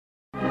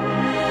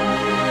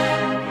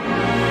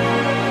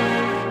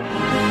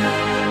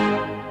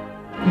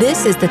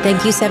This is the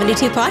Thank You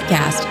 72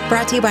 podcast,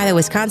 brought to you by the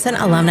Wisconsin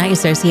Alumni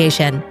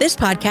Association. This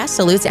podcast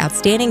salutes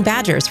outstanding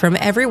Badgers from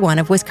every one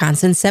of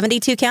Wisconsin's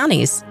 72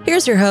 counties.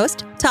 Here's your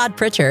host, Todd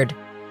Pritchard.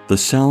 The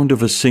sound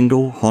of a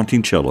single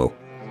haunting cello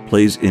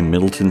plays in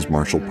Middleton's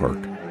Marshall Park,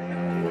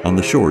 on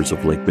the shores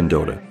of Lake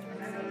Mendota.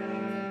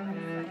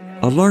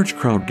 A large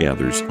crowd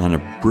gathers on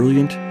a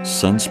brilliant,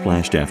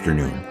 sun-splashed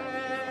afternoon.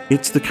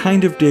 It's the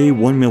kind of day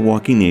one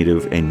Milwaukee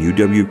native and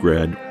UW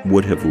grad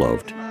would have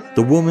loved.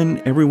 The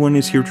woman everyone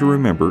is here to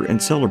remember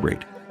and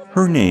celebrate.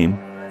 Her name,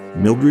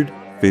 Mildred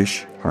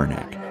Fish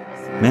Harnack.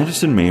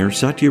 Madison Mayor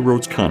Satya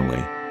Rhodes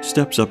Conway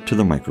steps up to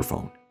the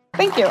microphone.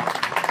 Thank you.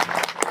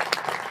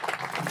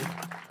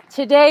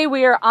 Today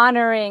we are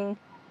honoring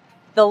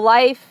the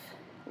life,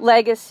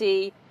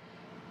 legacy,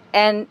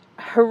 and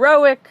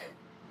heroic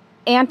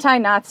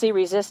anti-Nazi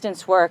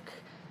resistance work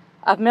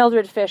of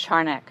Mildred Fish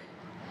Harnack,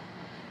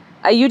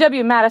 a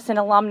UW-Madison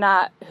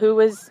alumna who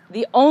was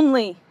the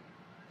only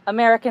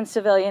American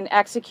civilian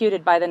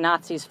executed by the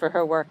Nazis for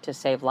her work to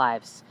save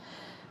lives,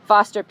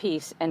 foster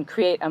peace, and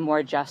create a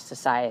more just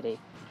society.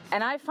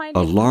 And I find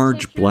a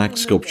large black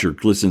sculpture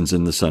glistens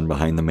in the sun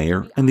behind the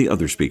mayor and the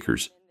other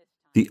speakers.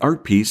 The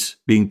art piece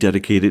being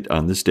dedicated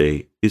on this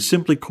day is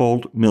simply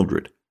called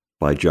Mildred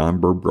by John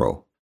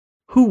Burbrow.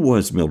 Who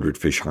was Mildred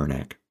Fish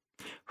Harnack?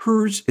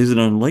 Hers is an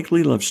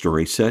unlikely love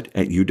story set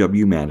at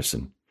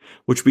UW-Madison,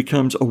 which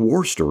becomes a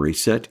war story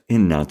set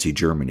in Nazi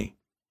Germany.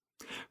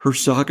 Her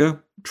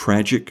saga,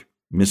 tragic,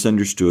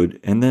 misunderstood,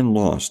 and then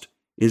lost,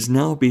 is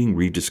now being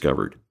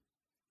rediscovered.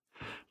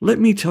 Let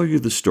me tell you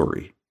the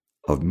story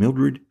of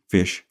Mildred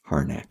Fish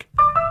Harnack.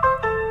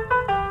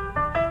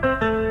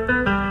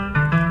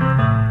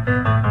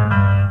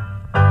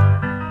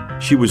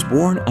 She was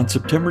born on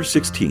September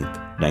 16,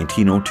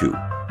 1902.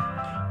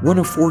 One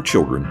of 4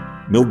 children,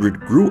 Mildred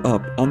grew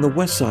up on the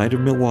west side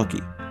of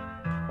Milwaukee.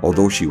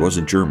 Although she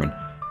wasn't German,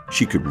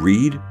 she could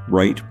read,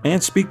 write,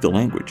 and speak the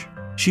language.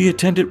 She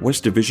attended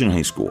West Division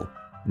High School,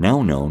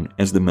 now known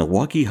as the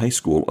Milwaukee High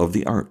School of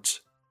the Arts.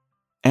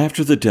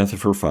 After the death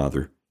of her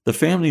father, the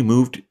family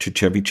moved to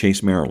Chevy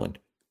Chase, Maryland,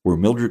 where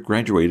Mildred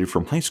graduated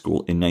from high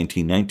school in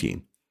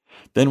 1919,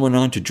 then went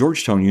on to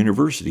Georgetown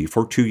University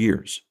for 2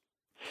 years.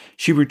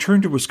 She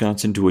returned to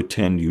Wisconsin to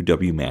attend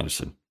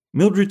UW-Madison.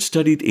 Mildred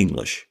studied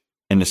English.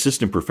 An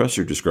assistant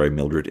professor described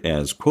Mildred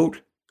as,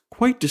 quote,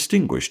 quite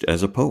distinguished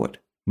as a poet.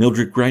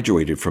 Mildred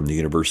graduated from the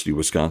University of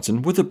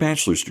Wisconsin with a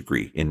bachelor's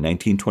degree in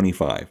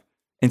 1925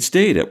 and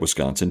stayed at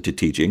Wisconsin to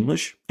teach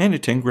English and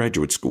attend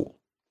graduate school.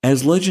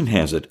 As legend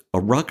has it, a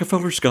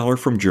Rockefeller scholar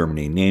from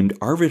Germany named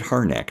Arvid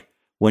Harnack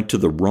went to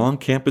the wrong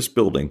campus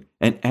building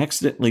and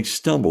accidentally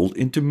stumbled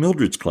into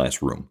Mildred's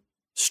classroom.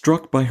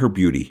 Struck by her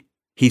beauty,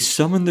 he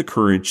summoned the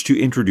courage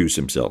to introduce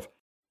himself.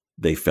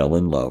 They fell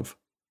in love.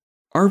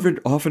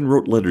 Arvid often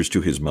wrote letters to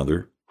his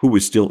mother, who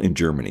was still in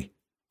Germany,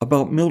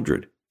 about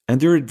Mildred and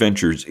their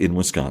adventures in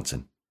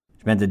Wisconsin.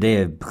 Spent a day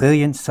of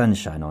brilliant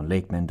sunshine on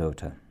Lake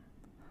Mendota.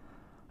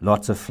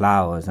 Lots of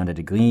flowers under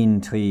the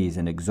green trees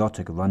and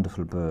exotic,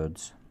 wonderful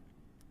birds.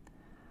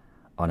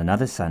 On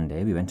another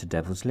Sunday, we went to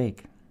Devil's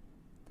Lake.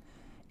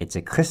 It's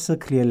a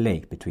crystal-clear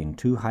lake between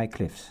 2 high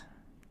cliffs.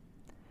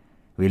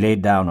 We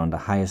laid down on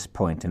the highest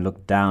point and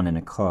looked down and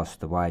across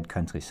the wide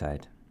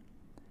countryside.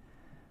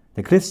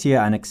 The cliffs here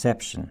are an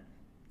exception.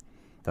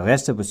 The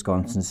rest of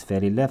Wisconsin is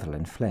fairly level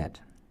and flat.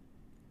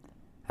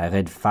 I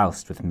read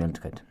Faust with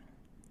Mildred.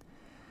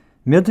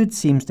 Mildred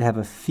seems to have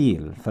a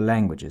feel for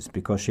languages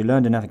because she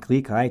learned enough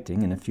Greek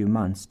writing in a few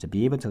months to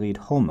be able to read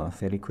Homer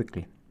fairly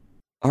quickly.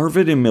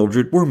 Arvid and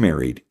Mildred were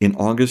married in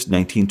August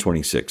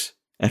 1926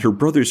 at her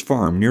brother's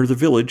farm near the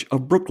village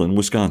of Brooklyn,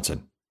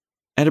 Wisconsin.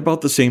 At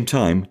about the same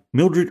time,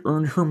 Mildred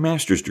earned her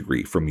master's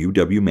degree from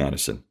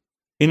UW-Madison.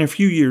 In a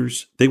few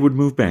years, they would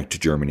move back to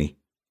Germany.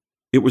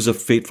 It was a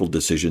fateful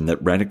decision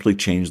that radically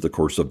changed the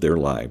course of their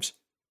lives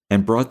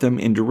and brought them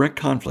in direct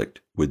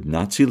conflict with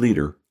Nazi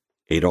leader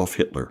Adolf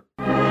Hitler.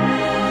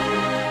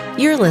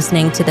 You're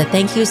listening to the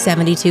Thank You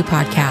 72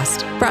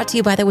 podcast, brought to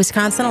you by the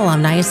Wisconsin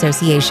Alumni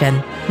Association.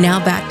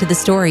 Now back to the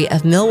story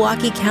of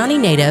Milwaukee County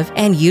native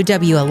and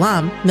UW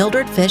alum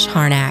Mildred Fish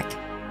Harnack.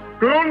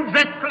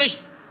 Grundsätzlich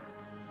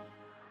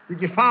die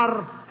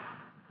Gefahr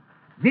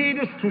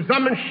jedes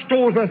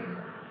Zusammenstoßes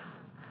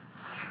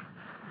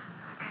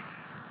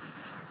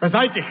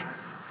beseitigt.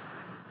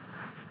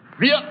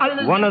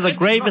 One of the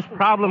gravest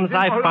problems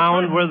I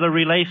found were the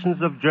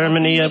relations of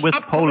Germany with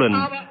Poland.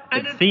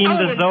 It seemed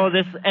as though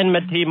this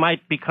enmity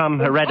might become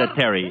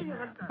hereditary.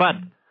 But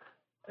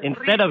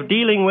instead of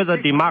dealing with a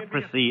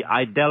democracy,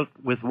 I dealt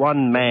with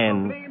one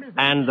man.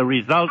 And the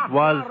result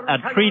was a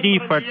treaty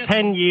for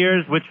 10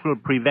 years which will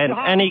prevent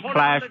any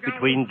clash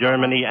between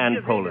Germany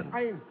and Poland.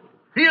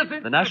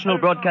 The National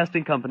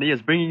Broadcasting Company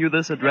is bringing you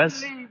this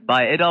address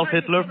by Adolf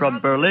Hitler from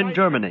Berlin,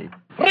 Germany.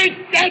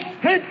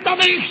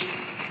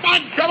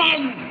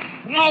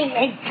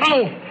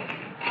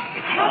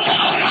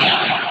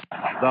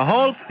 The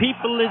whole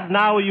people is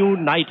now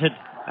united,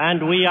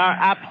 and we are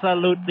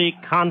absolutely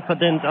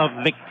confident of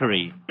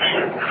victory.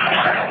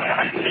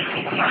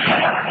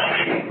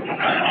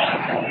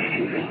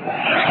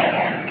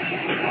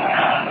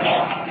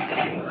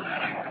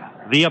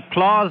 The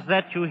applause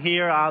that you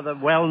hear are the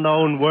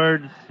well-known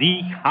words,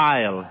 Sieg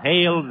Heil,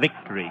 Hail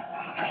Victory.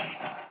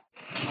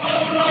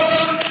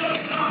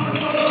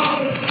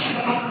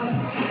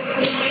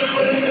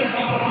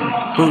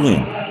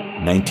 Berlin,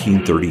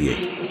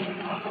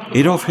 1938.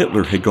 Adolf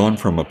Hitler had gone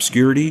from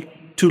obscurity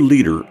to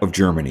leader of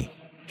Germany.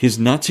 His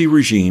Nazi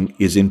regime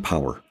is in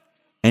power,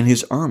 and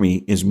his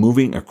army is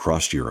moving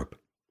across Europe.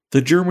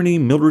 The Germany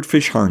Mildred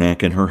Fish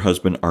Harnack and her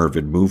husband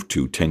Arvid moved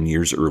to 10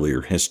 years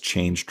earlier has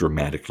changed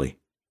dramatically.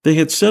 They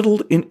had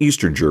settled in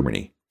Eastern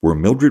Germany, where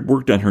Mildred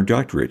worked on her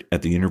doctorate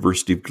at the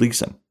University of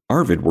Gießen.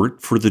 Arvid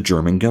worked for the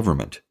German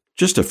government.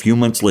 Just a few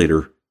months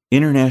later,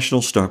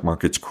 international stock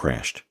markets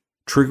crashed,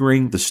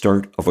 triggering the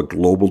start of a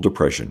global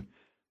depression,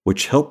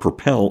 which helped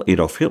propel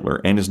Adolf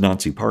Hitler and his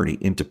Nazi Party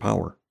into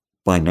power.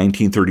 By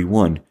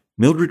 1931,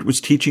 Mildred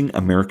was teaching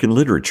American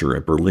literature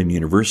at Berlin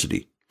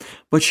University,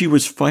 but she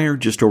was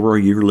fired just over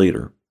a year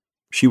later.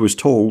 She was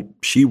told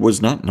she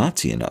was not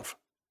Nazi enough.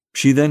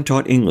 She then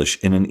taught English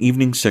in an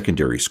evening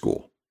secondary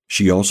school.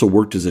 She also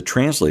worked as a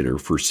translator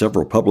for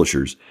several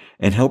publishers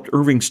and helped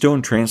Irving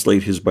Stone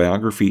translate his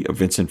biography of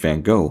Vincent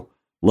van Gogh,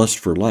 Lust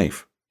for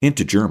Life,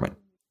 into German.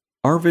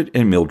 Arvid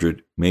and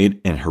Mildred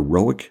made an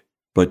heroic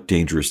but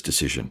dangerous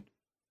decision.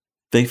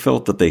 They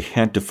felt that they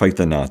had to fight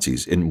the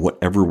Nazis in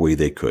whatever way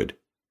they could.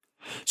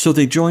 So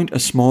they joined a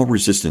small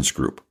resistance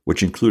group,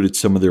 which included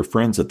some of their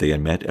friends that they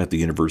had met at the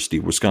University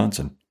of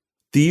Wisconsin.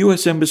 The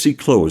U.S. Embassy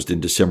closed in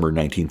December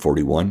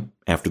 1941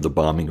 after the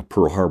bombing of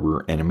Pearl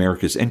Harbor and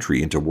America's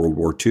entry into World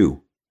War II.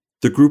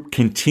 The group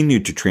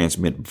continued to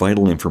transmit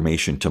vital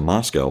information to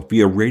Moscow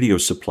via radio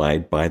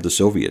supplied by the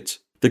Soviets.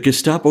 The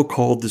Gestapo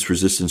called this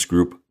resistance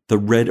group the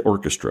Red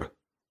Orchestra,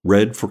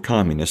 Red for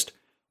communist,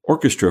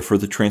 Orchestra for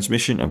the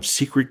transmission of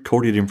secret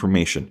coded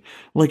information,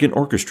 like an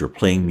orchestra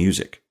playing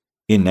music.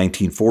 In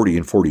 1940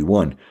 and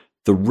 41,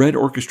 the Red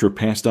Orchestra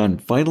passed on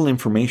vital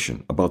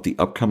information about the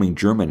upcoming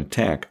German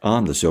attack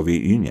on the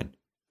Soviet Union.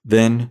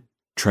 Then,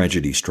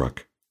 tragedy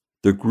struck.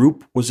 The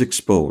group was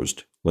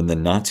exposed when the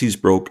Nazis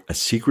broke a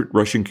secret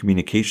Russian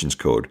communications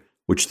code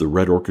which the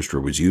Red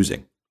Orchestra was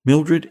using.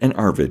 Mildred and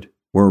Arvid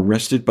were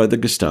arrested by the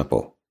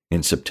Gestapo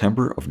in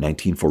September of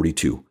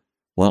 1942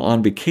 while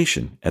on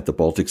vacation at the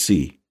Baltic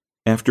Sea.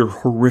 After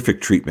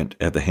horrific treatment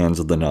at the hands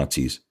of the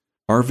Nazis,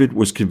 Arvid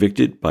was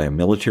convicted by a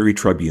military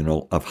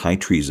tribunal of high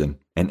treason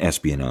and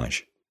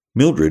espionage.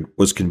 Mildred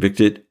was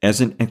convicted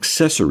as an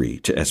accessory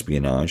to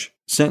espionage,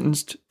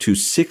 sentenced to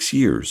 6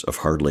 years of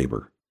hard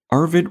labor.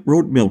 Arvid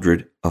wrote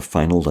Mildred a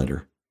final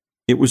letter.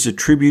 It was a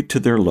tribute to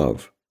their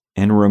love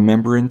and a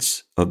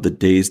remembrance of the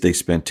days they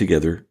spent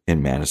together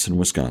in Madison,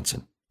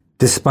 Wisconsin.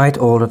 Despite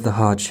all of the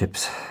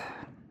hardships,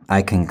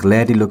 I can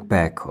gladly look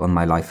back on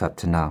my life up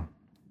to now.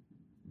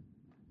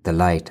 The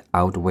light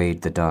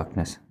outweighed the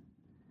darkness,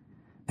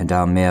 and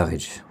our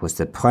marriage was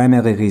the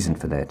primary reason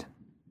for that.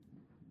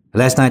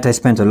 Last night I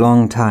spent a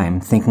long time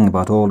thinking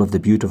about all of the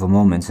beautiful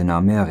moments in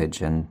our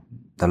marriage, and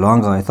the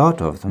longer I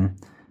thought of them,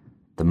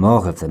 the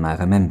more of them I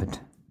remembered.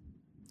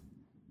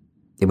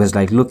 It was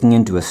like looking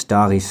into a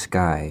starry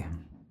sky,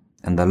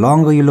 and the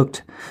longer you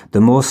looked, the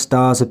more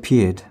stars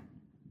appeared,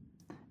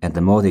 and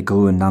the more they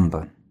grew in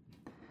number,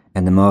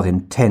 and the more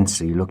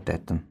intensely you looked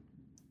at them.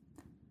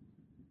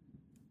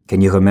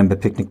 Can you remember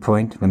Picnic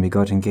Point when we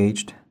got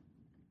engaged?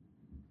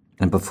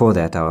 And before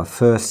that, our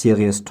first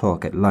serious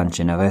talk at lunch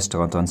in a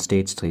restaurant on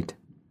State Street.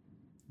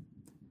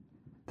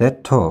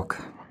 That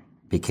talk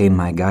became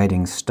my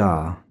guiding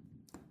star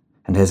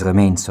and has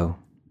remained so.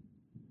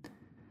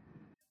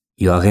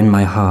 You are in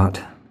my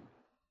heart.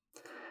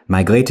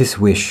 My greatest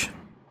wish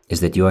is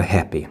that you are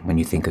happy when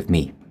you think of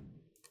me.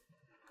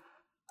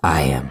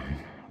 I am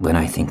when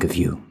I think of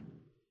you.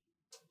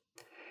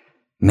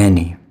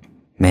 Many,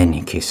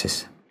 many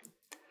kisses.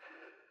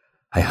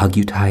 I hug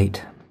you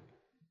tight.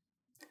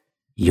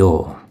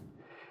 You're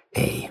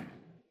a...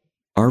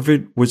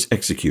 Arvid was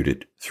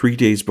executed 3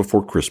 days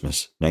before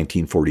Christmas,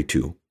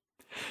 1942.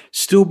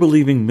 Still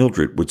believing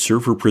Mildred would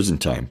serve her prison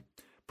time,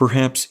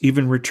 perhaps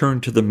even return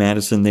to the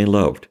Madison they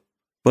loved.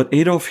 But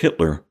Adolf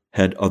Hitler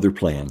had other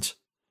plans.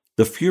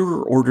 The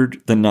Fuhrer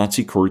ordered the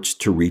Nazi courts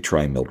to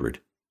retry Mildred.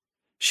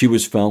 She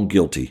was found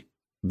guilty,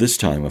 this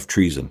time of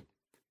treason.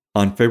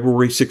 On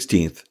February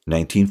 16,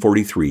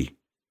 1943,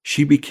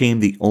 she became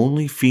the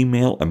only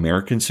female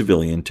American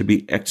civilian to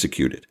be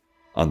executed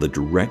on the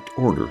direct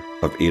order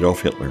of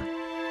Adolf Hitler.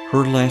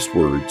 Her last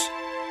words,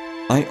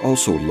 "I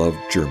also loved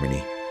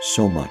Germany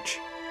so much."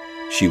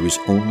 She was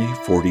only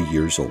 40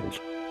 years old.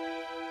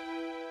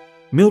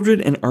 Mildred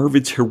and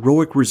Arvid's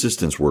heroic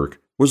resistance work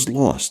was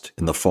lost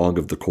in the fog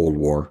of the Cold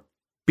War.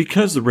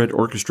 Because the Red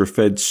Orchestra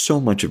fed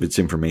so much of its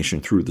information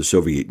through the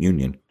Soviet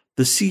Union,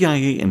 the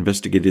CIA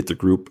investigated the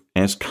group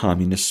as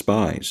communist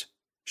spies.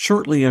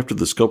 Shortly after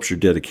the sculpture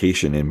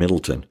dedication in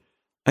Middleton,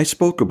 I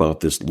spoke about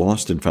this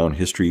lost and found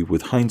history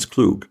with Heinz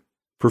Klug,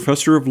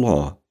 professor of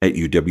law at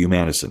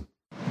UW-Madison.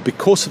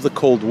 Because of the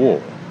Cold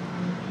War,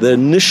 the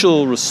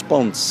initial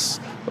response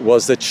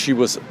was that she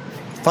was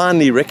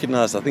finally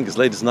recognized, I think as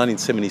late as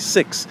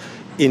 1976,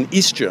 in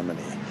East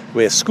Germany,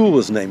 where a school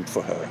was named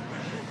for her.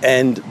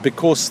 And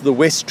because the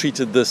West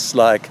treated this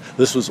like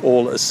this was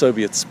all a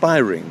Soviet spy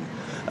ring.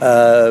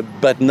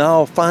 But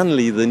now,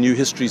 finally, the new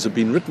histories have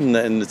been written,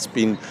 and it's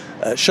been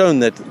shown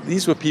that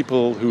these were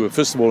people who were,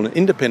 first of all, an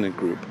independent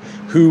group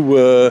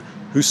who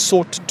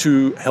sought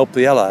to help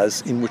the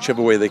Allies in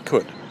whichever way they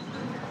could.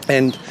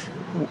 And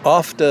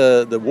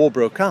after the war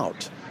broke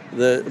out,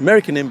 the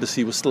American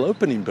embassy was still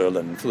open in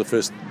Berlin for the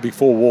first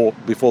before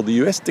the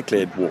US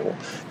declared war,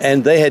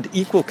 and they had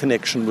equal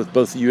connection with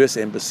both the US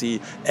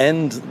embassy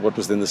and what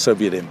was then the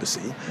Soviet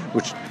embassy,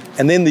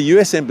 and then the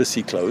US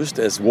embassy closed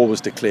as war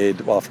was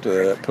declared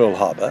after Pearl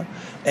Harbor,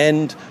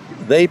 and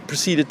they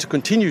proceeded to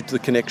continue the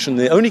connection.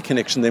 The only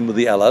connection then with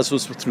the Allies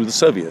was through the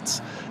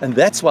Soviets, and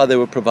that's why they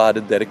were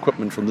provided that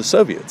equipment from the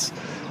Soviets.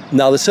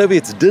 Now, the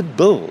Soviets did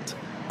build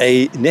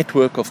a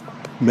network of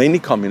mainly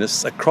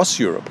communists across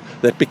Europe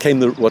that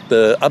became what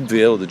the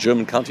Abwehr, or the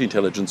German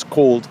counterintelligence,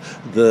 called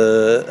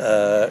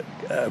the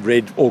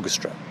Red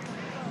Orchestra.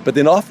 But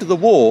then after the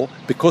war,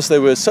 because they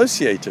were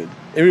associated,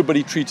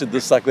 everybody treated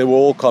this like they were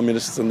all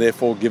communists, and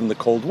therefore, given the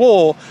Cold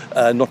War,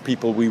 not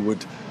people we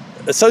would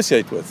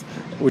associate with,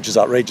 which is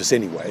outrageous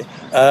anyway.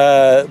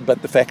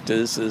 But the fact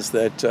is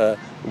that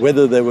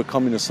whether they were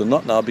communists or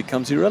not now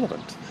becomes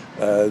irrelevant.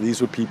 These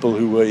were people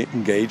who were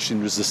engaged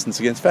in resistance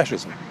against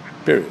fascism,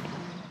 period.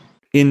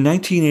 In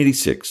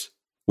 1986,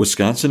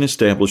 Wisconsin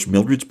established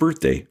Mildred's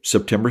birthday,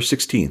 September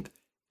 16th,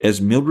 as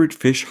Mildred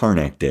Fish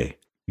Harnack Day.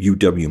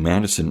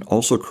 UW-Madison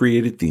also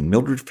created the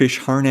Mildred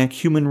Fish Harnack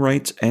Human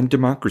Rights and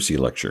Democracy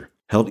Lecture,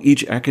 held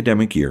each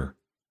academic year.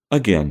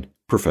 Again,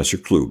 Professor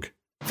Klug.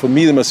 For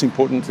me, the most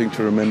important thing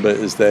to remember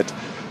is that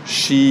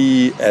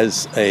she,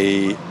 as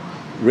a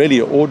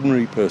really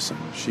ordinary person,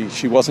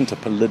 she wasn't a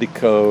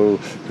politico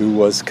who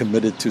was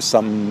committed to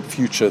some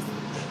future,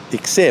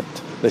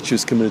 except that she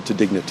was committed to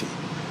dignity,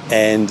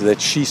 and that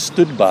she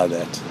stood by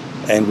that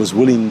and was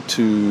willing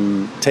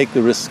to take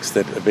the risks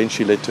that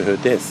eventually led to her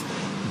death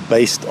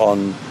based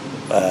on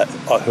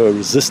her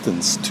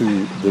resistance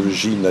to the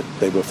regime that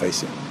they were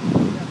facing.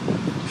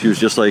 She was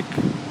just like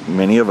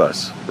many of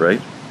us, right?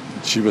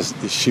 She was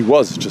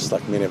just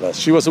like many of us.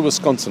 She was a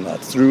Wisconsinite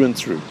through and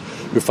through,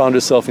 who found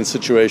herself in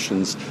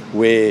situations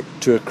where,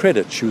 to her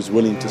credit, she was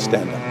willing to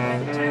stand up.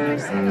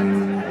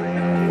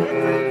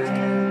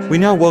 We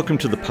now welcome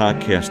to the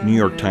podcast New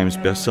York Times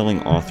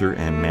bestselling author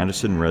and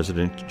Madison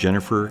resident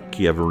Jennifer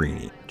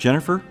Chiaverini.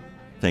 Jennifer,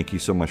 thank you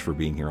so much for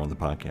being here on the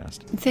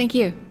podcast. Thank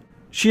you.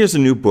 She has a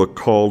new book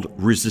called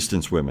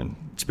Resistance Women.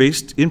 It's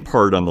based in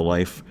part on the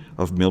life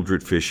of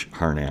Mildred Fish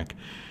Harnack.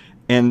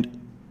 And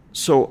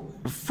so,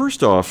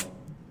 first off,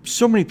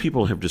 so many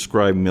people have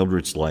described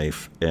Mildred's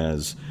life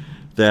as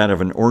that of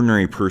an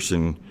ordinary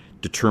person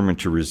determined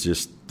to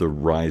resist the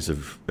rise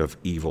of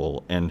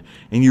evil. And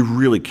you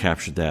really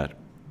captured that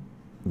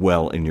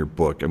well in your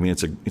book. I mean,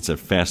 it's a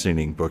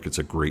fascinating book. It's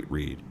a great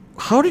read.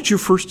 How did you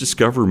first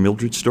discover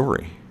Mildred's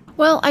story?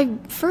 Well, I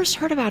first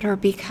heard about her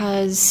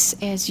because,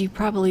 as you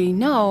probably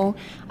know,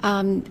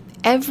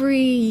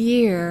 every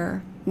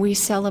year we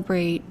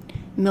celebrate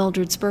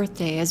Mildred's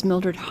birthday as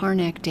Mildred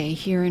Harnack Day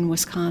here in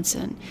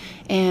Wisconsin.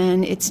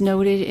 And it's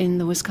noted in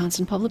the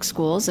Wisconsin public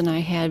schools, and I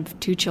have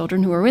two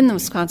children who are in the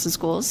Wisconsin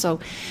schools, so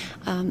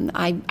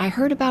I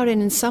heard about it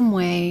in some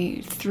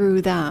way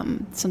through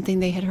them, something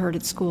they had heard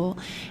at school.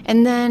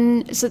 And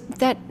then so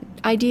that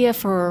idea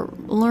for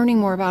learning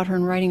more about her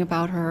and writing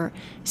about her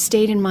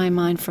stayed in my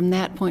mind from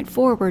that point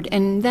forward.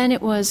 And then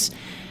it was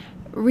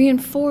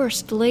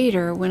reinforced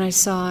later when I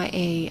saw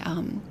a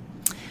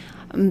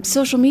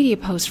social media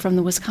post from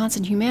the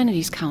Wisconsin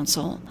Humanities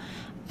Council,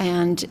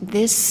 and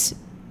this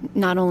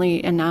not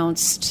only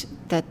announced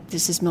that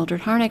this is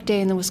Mildred Harnack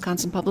Day in the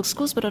Wisconsin public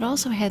schools, but it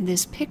also had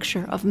this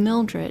picture of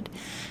Mildred,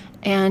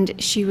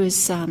 and she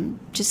was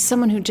just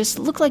someone who just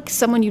looked like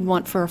someone you'd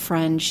want for a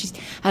friend. She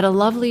had a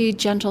lovely,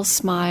 gentle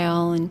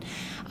smile and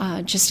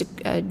just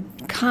a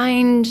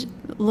kind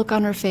look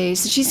on her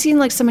face. She seemed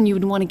like someone you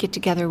would want to get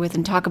together with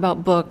and talk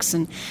about books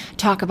and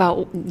talk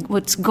about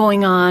what's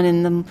going on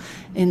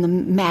in the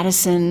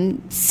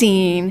Madison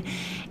scene.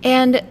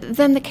 And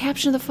then the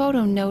caption of the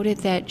photo noted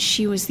that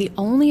she was the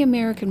only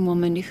American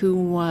woman who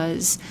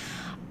was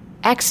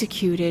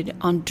executed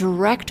on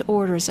direct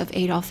orders of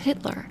Adolf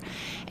Hitler.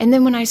 And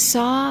then when I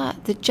saw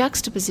the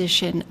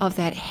juxtaposition of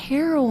that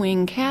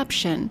harrowing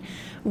caption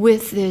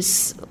with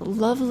this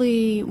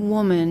lovely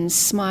woman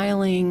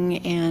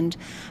smiling and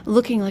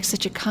looking like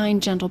such a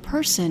kind, gentle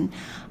person,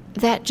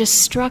 that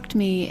just struck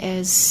me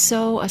as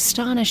so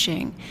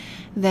astonishing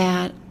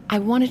that I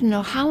wanted to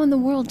know, how in the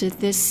world did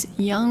this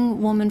young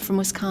woman from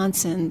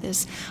Wisconsin,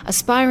 this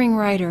aspiring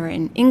writer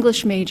and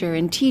English major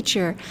and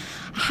teacher,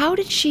 how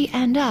did she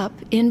end up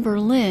in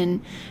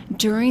Berlin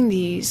during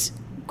these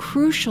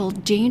crucial,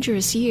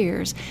 dangerous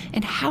years,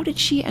 and how did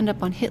she end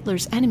up on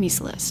Hitler's enemies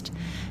list?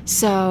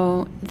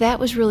 So that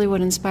was really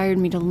what inspired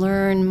me to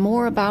learn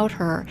more about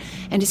her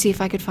and to see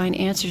if I could find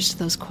answers to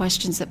those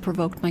questions that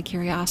provoked my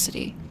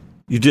curiosity.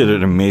 You did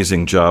an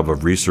amazing job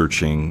of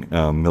researching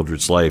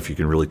Mildred's life. You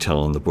can really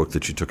tell in the book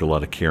that you took a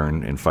lot of care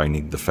in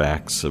finding the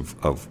facts of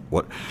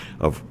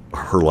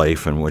her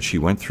life and what she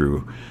went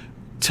through.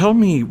 Tell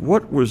me,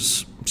 what were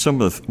some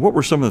of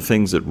the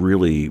things that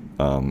really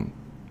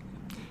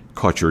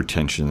caught your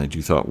attention, that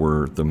you thought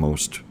were the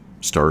most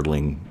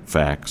startling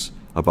facts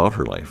about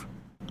her life?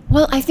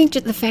 Well, I think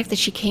the fact that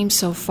she came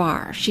so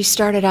far. She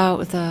started out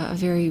with a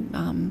very,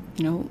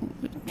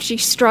 she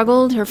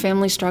struggled, her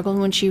family struggled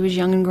when she was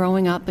young and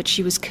growing up, but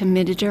she was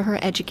committed to her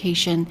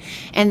education,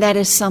 and that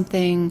is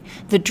something,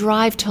 the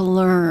drive to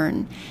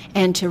learn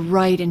and to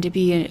write and to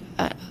be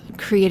a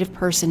creative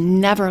person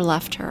never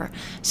left her.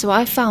 So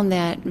I found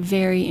that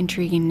very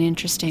intriguing and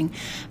interesting.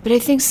 But I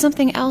think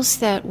something else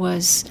that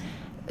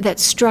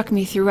struck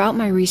me throughout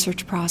my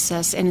research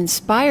process and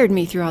inspired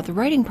me throughout the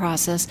writing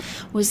process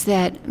was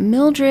that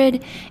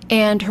Mildred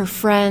and her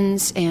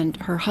friends and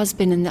her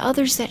husband and the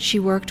others that she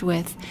worked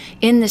with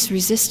in this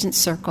resistance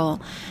circle,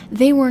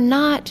 they were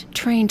not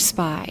trained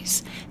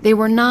spies. They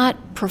were not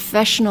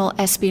professional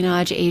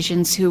espionage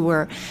agents who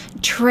were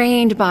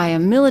trained by a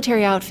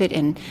military outfit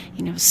and,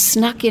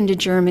 snuck into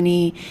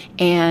Germany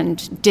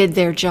and did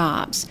their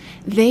jobs.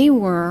 They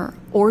were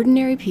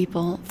ordinary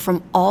people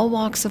from all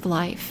walks of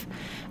life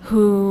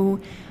who,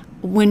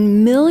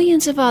 when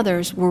millions of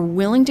others were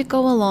willing to go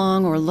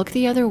along or look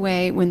the other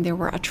way when there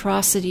were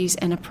atrocities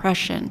and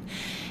oppression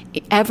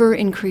ever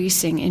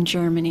increasing in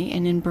Germany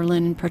and in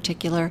Berlin in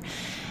particular,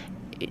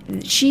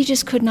 she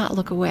just could not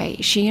look away.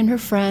 She and her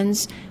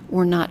friends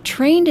were not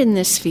trained in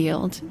this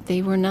field.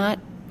 They were not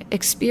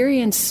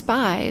experienced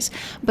spies,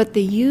 but they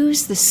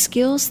used the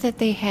skills that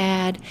they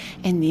had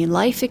and the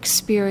life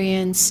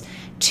experience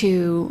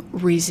to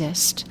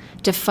resist,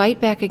 to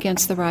fight back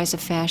against the rise of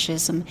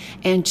fascism,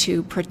 and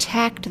to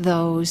protect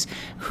those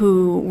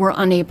who were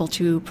unable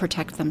to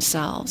protect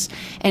themselves.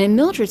 And in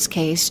Mildred's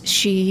case,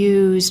 she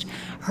used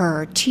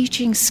her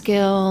teaching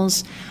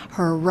skills,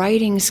 her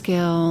writing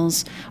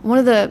skills. One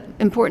of the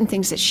important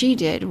things that she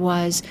did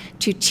was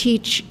to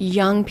teach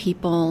young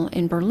people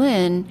in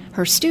Berlin,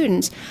 her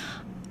students,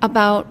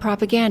 about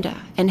propaganda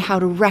and how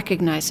to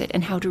recognize it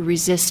and how to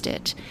resist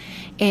it.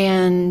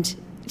 And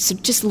so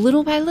just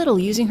little by little,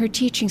 using her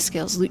teaching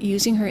skills,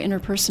 using her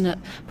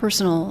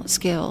interpersonal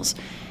skills,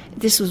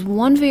 this was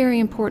one very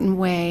important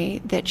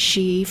way that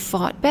she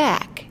fought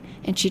back,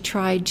 and she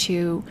tried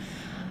to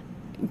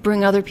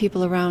bring other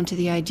people around to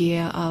the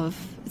idea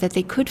of that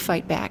they could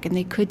fight back and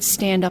they could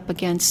stand up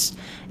against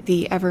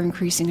the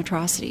ever-increasing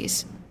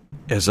atrocities.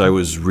 As I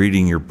was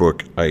reading your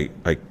book, I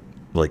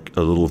like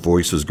a little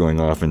voice was going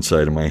off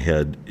inside of my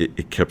head.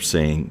 It kept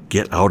saying,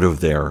 "Get out of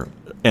there."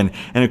 And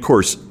of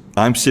course,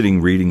 I'm sitting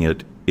reading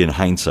it in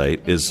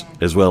hindsight, as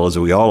well as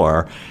we all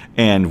are,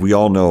 and we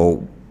all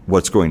know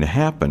what's going to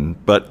happen.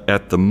 But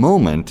at the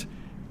moment,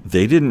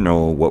 they didn't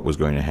know what was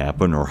going to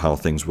happen or how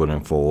things would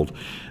unfold.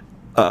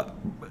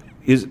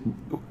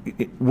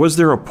 Was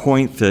there a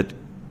point that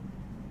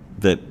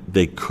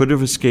they could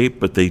have escaped,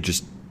 but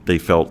they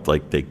felt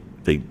like they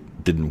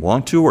didn't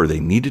want to, or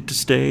they needed to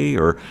stay?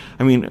 Or,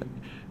 I mean,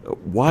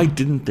 why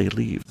didn't they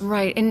leave?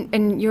 Right,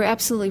 and you're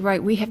absolutely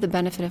right. We have the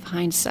benefit of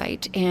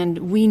hindsight, and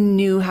we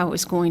knew how it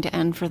was going to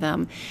end for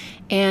them.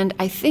 And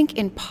I think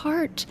in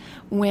part,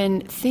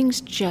 when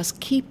things just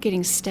keep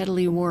getting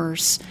steadily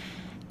worse,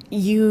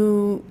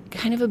 you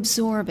kind of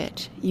absorb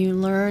it. You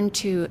learn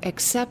to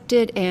accept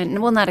it, and,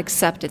 well, not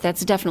accept it,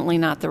 that's definitely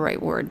not the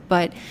right word,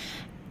 but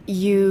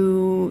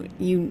you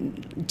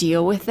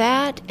deal with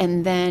that,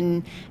 and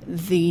then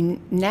the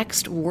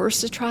next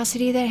worst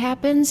atrocity that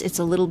happens, it's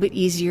a little bit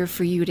easier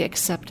for you to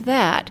accept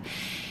that.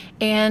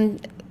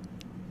 And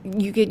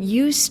you get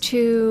used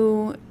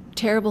to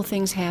terrible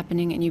things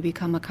happening and you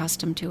become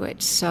accustomed to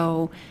it.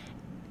 So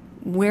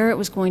where it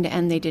was going to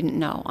end, they didn't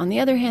know. On the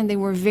other hand, they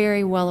were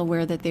very well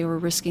aware that they were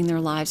risking their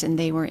lives and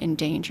they were in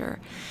danger.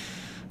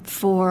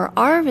 For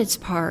Arvid's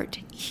part,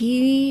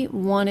 he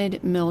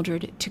wanted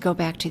Mildred to go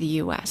back to the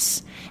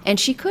U.S., and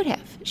she could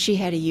have. She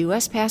had a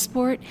U.S.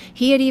 passport.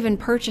 He had even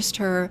purchased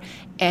her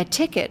a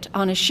ticket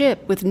on a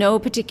ship with no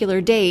particular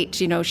date.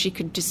 She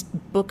could just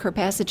book her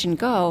passage and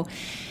go.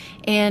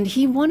 And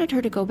he wanted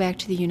her to go back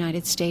to the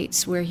United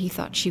States, where he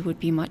thought she would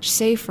be much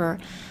safer.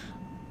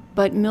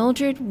 But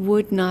Mildred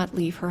would not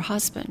leave her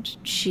husband.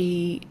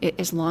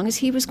 As long as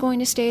he was going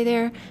to stay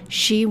there,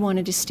 she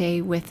wanted to stay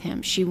with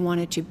him. She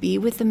wanted to be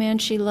with the man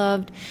she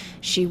loved.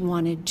 She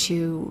wanted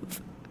to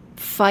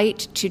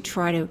fight to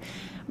try to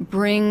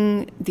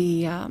bring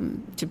the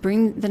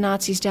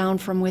Nazis down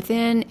from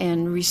within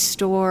and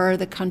restore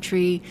the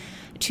country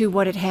to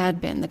what it had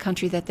been, the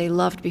country that they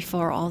loved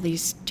before all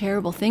these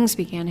terrible things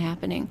began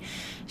happening.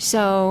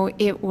 So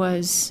it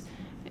was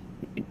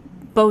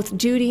both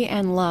duty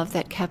and love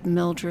that kept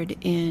Mildred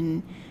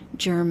in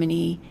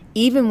Germany,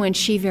 even when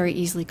she very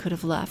easily could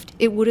have left.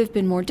 It would have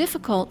been more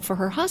difficult for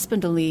her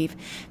husband to leave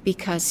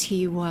because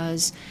he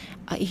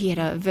had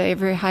a very,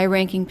 very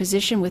high-ranking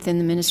position within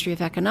the Ministry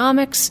of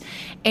Economics,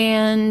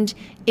 and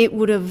it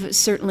would have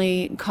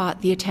certainly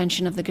caught the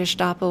attention of the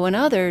Gestapo and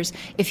others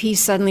if he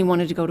suddenly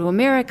wanted to go to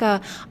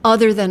America,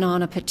 other than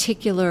on a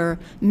particular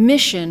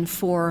mission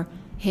for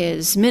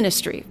his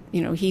ministry.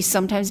 He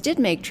sometimes did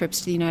make trips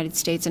to the United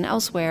States and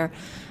elsewhere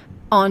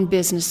on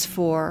business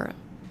for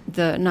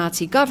the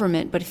Nazi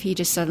government, but if he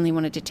just suddenly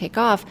wanted to take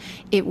off,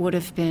 it would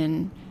have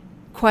been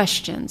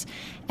questions.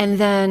 And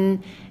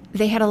then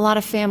they had a lot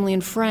of family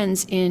and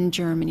friends in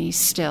Germany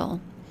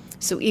still.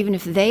 So even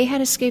if they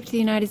had escaped to the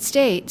United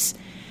States,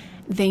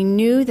 they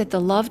knew that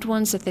the loved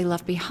ones that they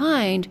left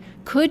behind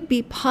could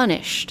be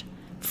punished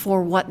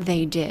for what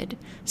they did.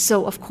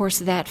 So, of course,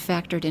 that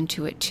factored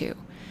into it, too.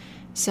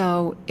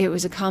 So it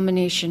was a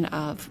combination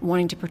of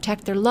wanting to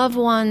protect their loved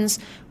ones,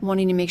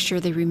 wanting to make sure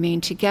they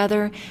remained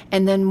together,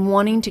 and then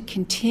wanting to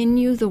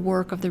continue the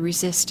work of the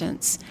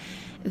resistance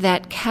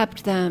that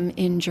kept them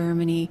in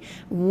Germany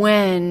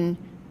when,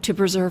 to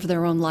preserve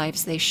their own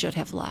lives, they should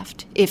have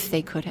left, if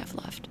they could have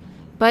left.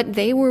 But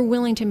they were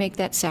willing to make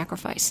that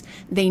sacrifice.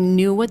 They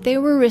knew what they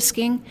were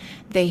risking.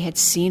 They had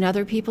seen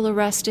other people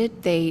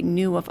arrested. They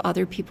knew of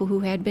other people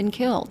who had been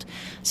killed.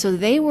 So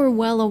they were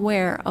well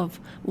aware of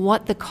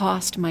what the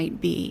cost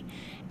might be,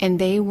 and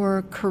they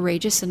were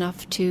courageous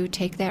enough to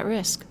take that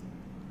risk.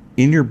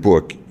 In your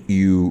book,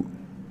 you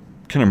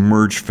kind of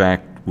merge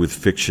fact with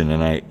fiction,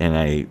 and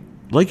I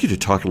like you to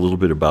talk a little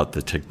bit about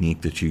the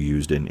technique that you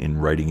used in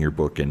writing your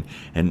book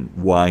and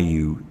why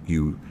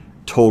you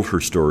told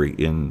her story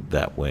in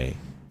that way.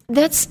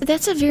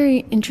 That's a very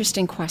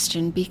interesting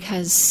question,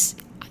 because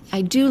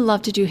I do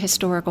love to do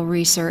historical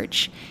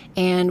research,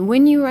 and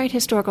when you write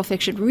historical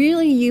fiction,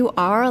 really you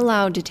are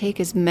allowed to take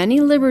as many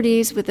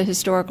liberties with the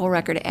historical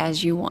record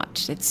as you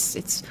want.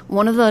 It's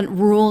one of the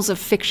rules of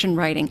fiction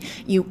writing.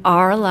 You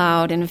are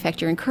allowed, and in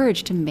fact you're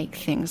encouraged to make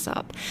things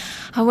up.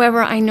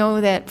 However, I know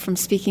that from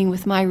speaking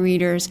with my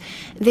readers,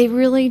 they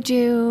really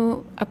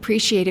do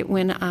appreciate it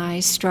when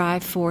I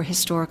strive for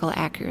historical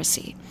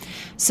accuracy.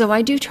 So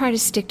I do try to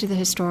stick to the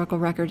historical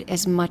record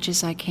as much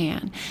as I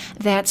can.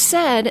 That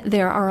said,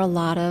 there are a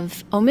lot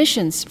of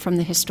omissions from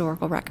the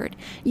historical record.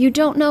 You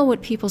don't know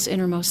what people's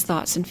innermost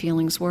thoughts and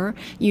feelings were.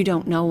 You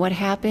don't know what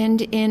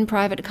happened in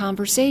private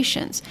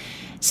conversations.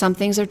 Some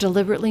things are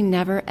deliberately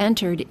never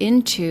entered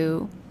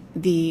into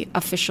the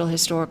official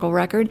historical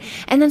record,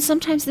 and then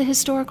sometimes the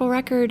historical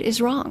record is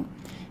wrong.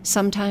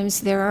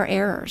 Sometimes there are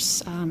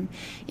errors.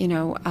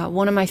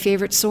 One of my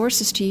favorite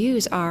sources to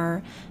use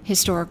are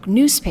historic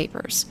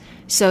newspapers,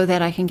 so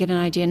that I can get an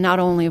idea not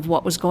only of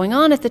what was going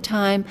on at the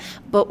time,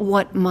 but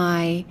what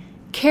my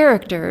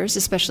characters,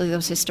 especially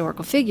those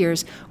historical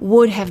figures,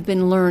 would have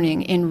been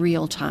learning in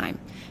real time.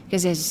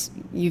 Because as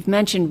you've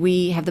mentioned,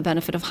 we have the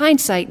benefit of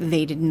hindsight,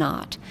 they did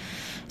not.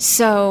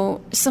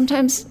 So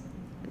sometimes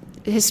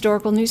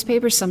historical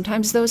newspapers,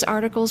 sometimes those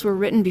articles were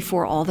written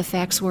before all the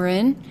facts were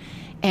in,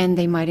 and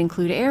they might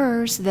include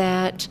errors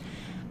that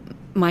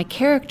my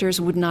characters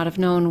would not have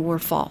known were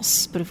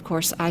false. But of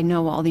course, I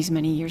know all these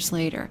many years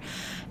later.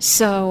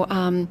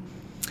 So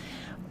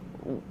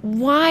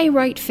why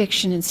write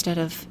fiction instead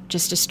of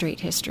just a straight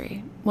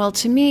history? Well,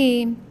 to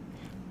me,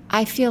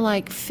 I feel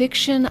like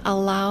fiction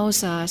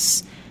allows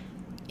us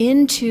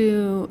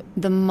into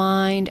the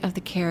mind of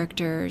the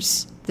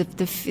characters,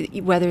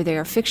 whether they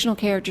are fictional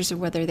characters or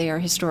whether they are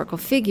historical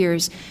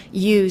figures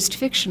used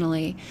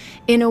fictionally,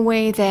 in a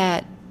way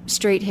that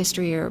straight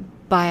history or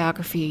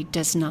biography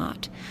does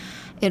not.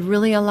 It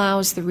really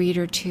allows the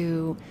reader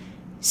to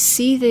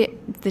see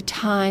the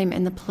time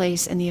and the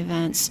place and the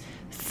events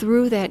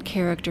through that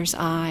character's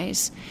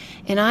eyes.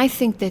 And I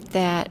think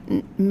that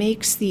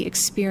makes the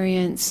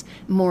experience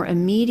more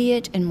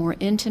immediate and more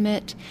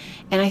intimate.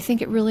 And I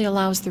think it really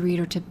allows the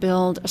reader to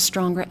build a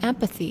stronger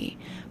empathy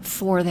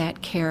for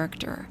that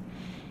character.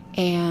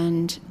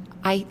 And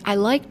I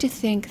like to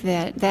think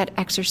that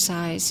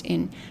exercise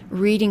in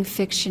reading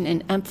fiction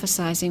and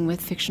emphasizing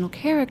with fictional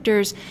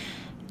characters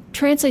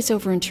translates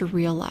over into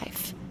real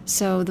life.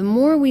 So the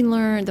more we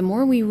learn, the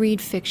more we read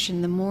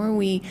fiction, the more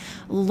we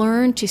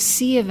learn to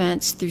see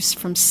events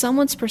from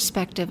someone's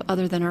perspective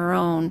other than our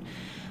own.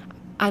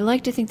 I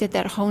like to think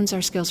that hones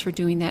our skills for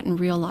doing that in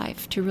real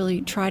life, to really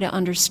try to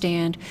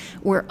understand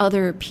where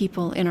other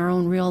people in our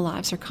own real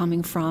lives are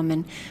coming from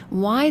and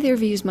why their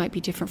views might be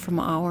different from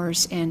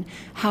ours and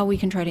how we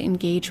can try to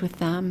engage with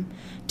them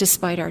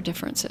despite our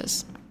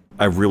differences.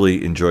 I've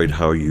really enjoyed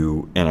how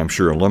you, and I'm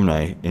sure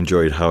alumni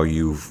enjoyed how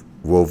you've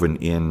woven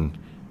in,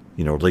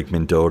 Lake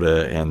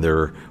Mendota and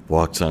their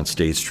walks on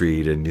State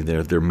Street and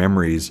their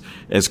memories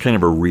as kind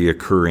of a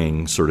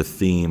reoccurring sort of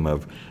theme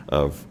of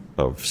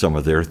some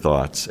of their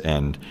thoughts,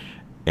 and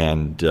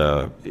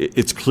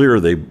it's clear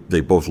they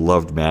both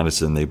loved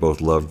Madison. They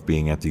both loved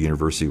being at the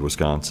University of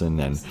Wisconsin,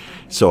 and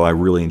so I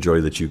really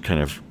enjoy that you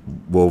kind of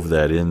wove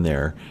that in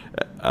there.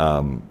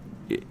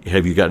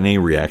 Have you gotten any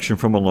reaction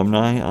from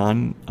alumni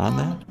on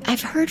that?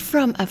 I've heard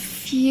from a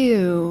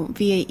few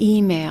via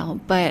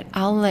email, but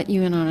I'll let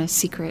you in on a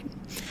secret.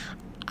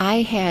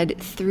 I had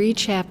 3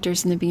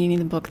 chapters in the beginning of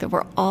the book that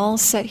were all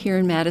set here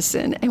in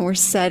Madison and were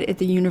set at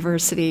the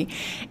university,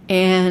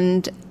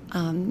 and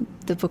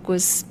the book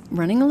was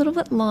running a little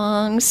bit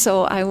long,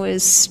 so I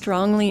was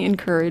strongly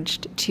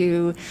encouraged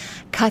to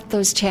cut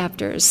those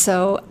chapters.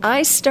 So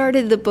I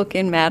started the book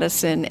in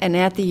Madison and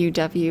at the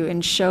UW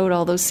and showed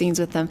all those scenes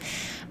with them.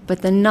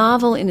 But the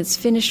novel in its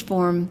finished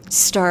form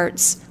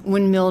starts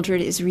when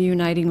Mildred is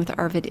reuniting with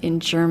Arvid in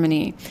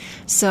Germany.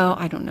 So,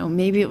 I don't know,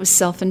 maybe it was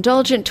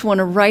self-indulgent to want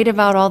to write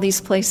about all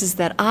these places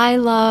that I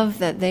love,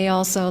 that they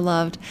also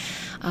loved.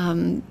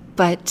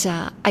 But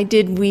I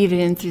did weave it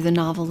in through the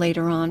novel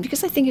later on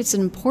because I think it's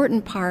an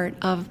important part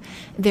of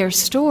their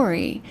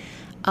story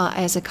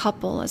as a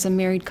couple, as a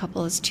married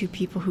couple, as two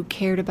people who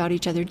cared about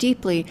each other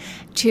deeply,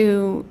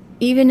 to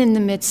even in the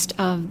midst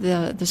of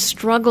the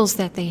struggles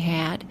that they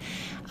had,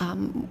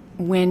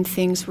 when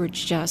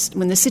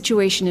the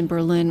situation in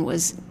Berlin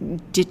was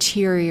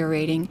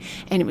deteriorating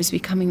and it was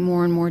becoming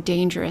more and more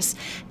dangerous,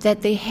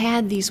 that they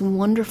had these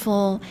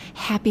wonderful,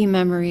 happy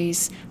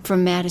memories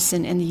from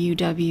Madison and the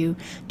UW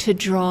to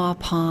draw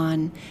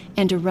upon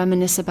and to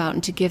reminisce about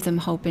and to give them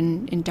hope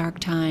in dark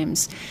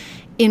times.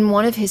 In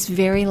one of his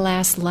very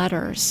last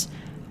letters,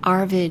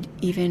 Arvid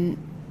even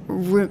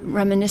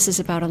reminisces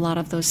about a lot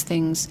of those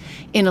things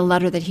in a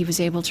letter that he was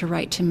able to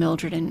write to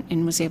Mildred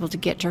and was able to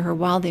get to her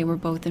while they were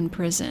both in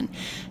prison.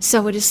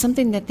 So it is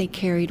something that they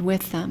carried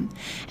with them.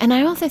 And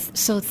I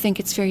also think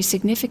it's very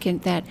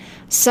significant that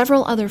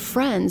several other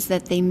friends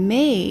that they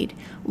made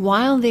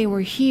while they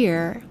were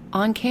here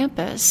on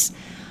campus,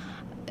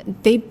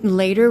 they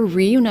later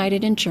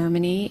reunited in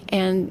Germany,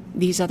 and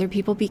these other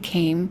people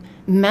became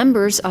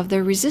members of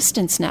their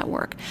resistance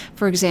network.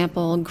 For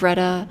example,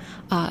 Greta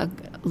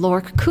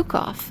Lork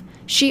Kukov.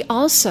 She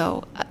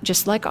also,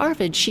 just like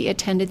Arvid, she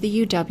attended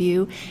the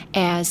UW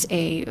as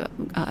a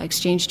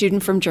exchange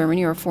student from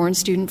Germany, or a foreign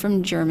student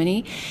from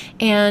Germany,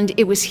 and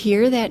it was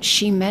here that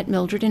she met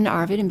Mildred and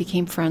Arvid and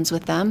became friends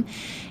with them.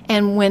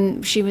 And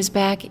when she was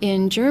back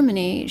in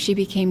Germany, she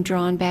became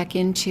drawn back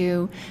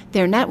into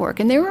their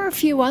network. And there were a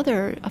few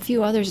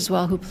others as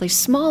well who play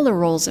smaller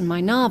roles in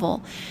my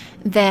novel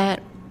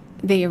that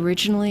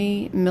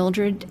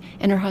Mildred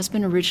and her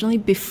husband originally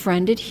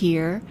befriended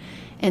here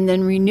and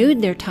then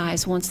renewed their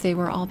ties once they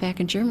were all back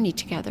in Germany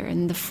together.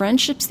 And the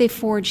friendships they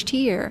forged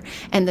here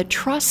and the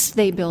trust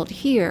they built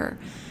here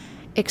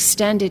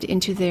extended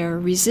into their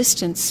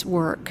resistance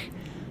work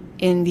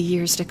in the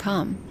years to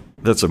come.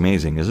 That's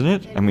amazing, isn't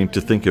it? I mean,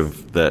 to think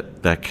of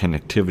that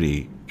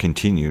connectivity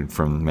continued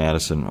from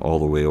Madison all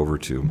the way over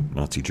to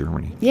Nazi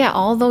Germany. Yeah,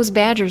 all those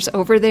Badgers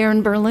over there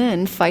in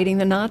Berlin fighting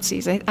the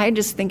Nazis. I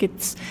just think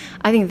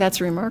I think that's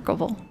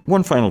remarkable.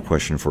 One final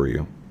question for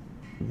you.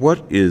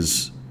 What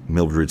is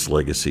Mildred's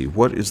legacy?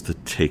 What is the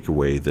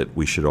takeaway that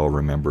we should all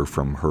remember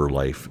from her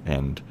life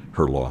and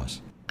her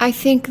loss? I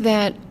think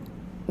that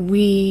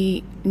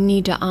we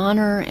need to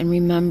honor and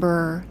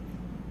remember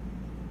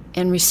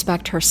and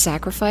respect her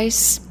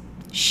sacrifice.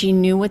 She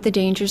knew what the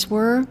dangers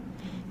were.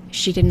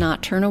 She did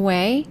not turn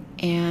away,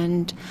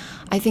 and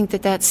I think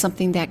that that's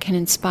something that can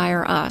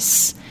inspire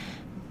us.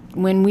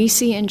 When we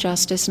see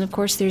injustice, and of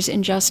course there's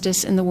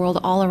injustice in the world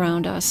all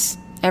around us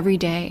every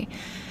day,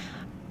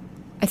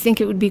 I think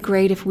it would be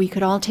great if we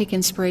could all take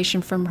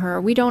inspiration from her.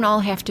 We don't all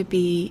have to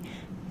be,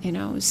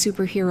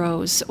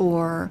 superheroes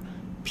or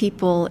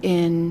people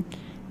in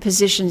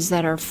positions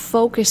that are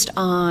focused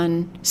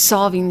on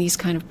solving these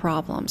kind of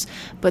problems.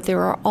 But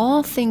there are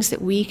all things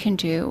that we can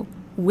do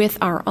with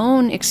our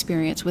own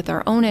experience, with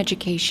our own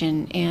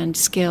education and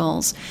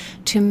skills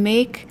to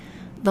make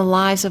the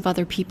lives of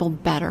other people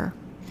better.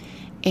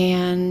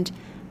 And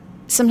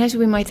sometimes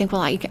we might think,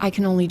 well, I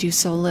can only do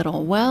so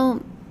little.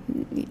 Well,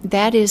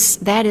 that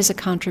is a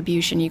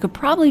contribution. You could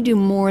probably do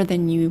more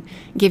than you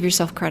give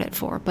yourself credit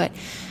for. But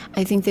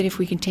I think that if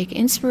we can take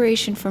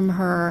inspiration from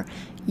her,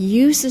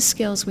 use the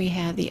skills we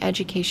have, the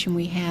education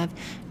we have,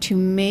 to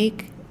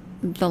make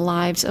the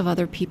lives of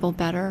other people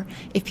better.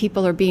 If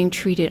people are being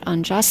treated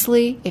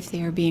unjustly, if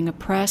they are being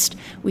oppressed,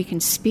 we can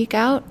speak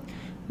out,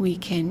 we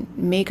can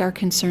make our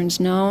concerns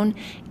known,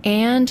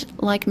 and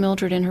like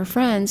Mildred and her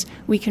friends,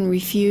 we can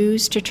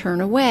refuse to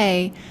turn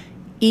away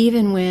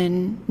even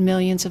when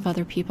millions of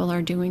other people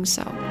are doing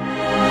so.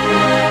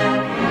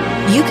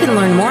 You can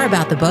learn more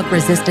about the book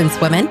Resistance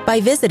Women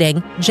by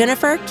visiting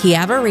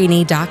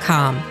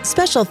JenniferChiavarini.com.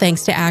 Special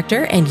thanks to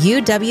actor and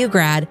UW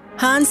grad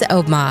Hans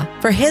Obma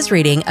for his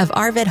reading of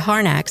Arvid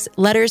Harnack's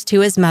Letters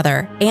to His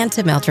Mother and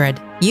to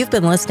Mildred. You've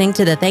been listening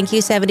to the Thank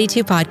You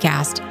 72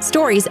 podcast,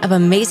 stories of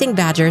amazing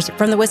Badgers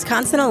from the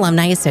Wisconsin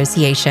Alumni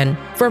Association.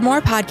 For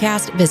more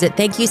podcasts, visit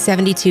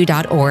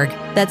thankyou72.org.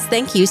 That's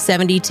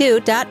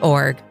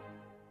thankyou72.org.